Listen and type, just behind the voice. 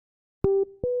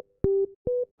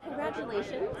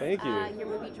congratulations. Thank you. Your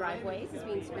movie Driveways is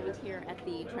being screened here at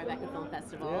the Tribeca Film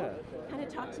Festival. Yeah. Kind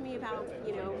of talk to me about,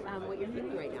 what you're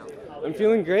feeling right now. I'm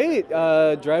feeling great.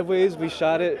 Driveways, we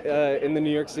shot it in the New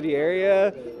York City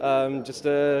area, just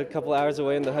a couple hours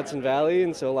away in the Hudson Valley,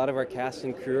 and so a lot of our cast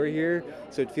and crew are here,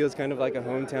 so it feels kind of like a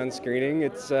hometown screening.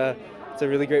 It's a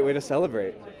really great way to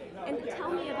celebrate. And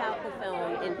tell me about the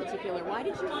film in particular. Why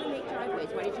did you want to make Driveways?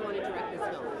 Why did you want to direct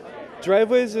this film?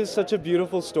 Driveways is such a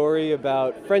beautiful story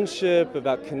about friendship,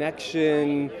 about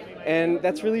connection, and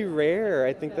that's really rare.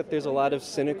 I think that there's a lot of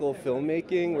cynical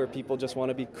filmmaking where people just want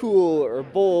to be cool or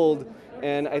bold,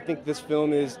 and I think this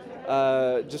film is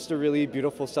just a really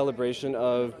beautiful celebration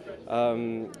of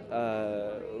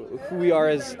who we are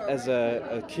as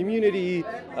a community,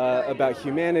 about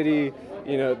humanity.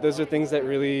 Those are things that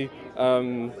really,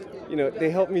 they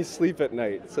help me sleep at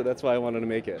night, so that's why I wanted to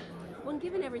make it. Well,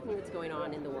 given everything that's going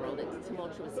on in the world, it's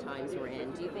tumultuous times we're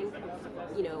in, do you think,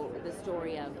 the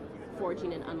story of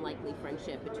forging an unlikely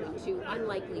friendship between two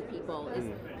unlikely people is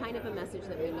kind of a message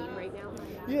that we need right now?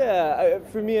 Yeah,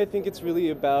 for me, I think it's really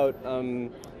about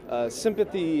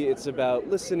sympathy, it's about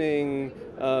listening.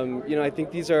 I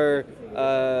think these are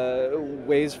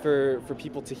ways for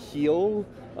people to heal.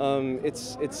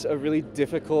 It's a really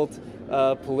difficult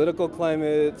political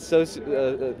climate,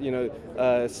 societal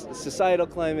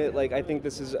climate. Like, I think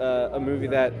this is a movie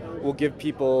that will give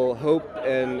people hope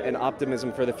and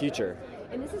optimism for the future.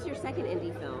 And this is your second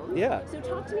indie film. Yeah. So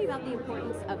talk to me about the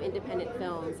importance of independent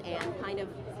films and kind of,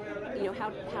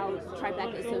 how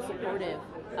Tribeca is so supportive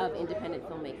of independent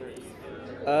filmmakers.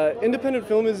 Independent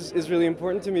film is really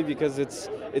important to me because it's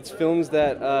films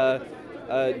that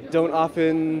don't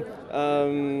often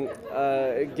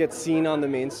get seen on the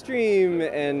mainstream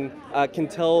and can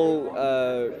tell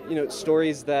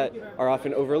stories that are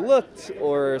often overlooked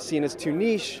or seen as too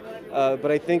niche.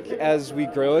 But I think as we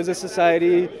grow as a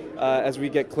society, as we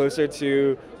get closer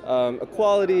to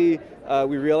equality,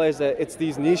 we realize that it's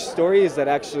these niche stories that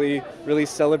actually really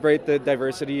celebrate the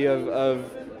diversity of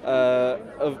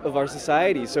our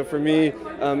society. So for me,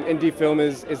 indie film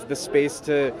is the space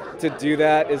to do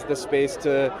that, is the space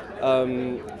to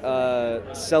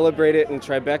celebrate it, and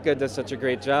Tribeca does such a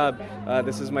great job.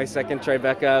 This is my second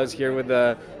Tribeca. I was here with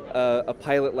a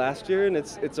pilot last year, and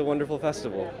it's a wonderful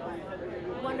festival.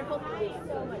 Wonderful. Thank you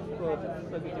so much. Well,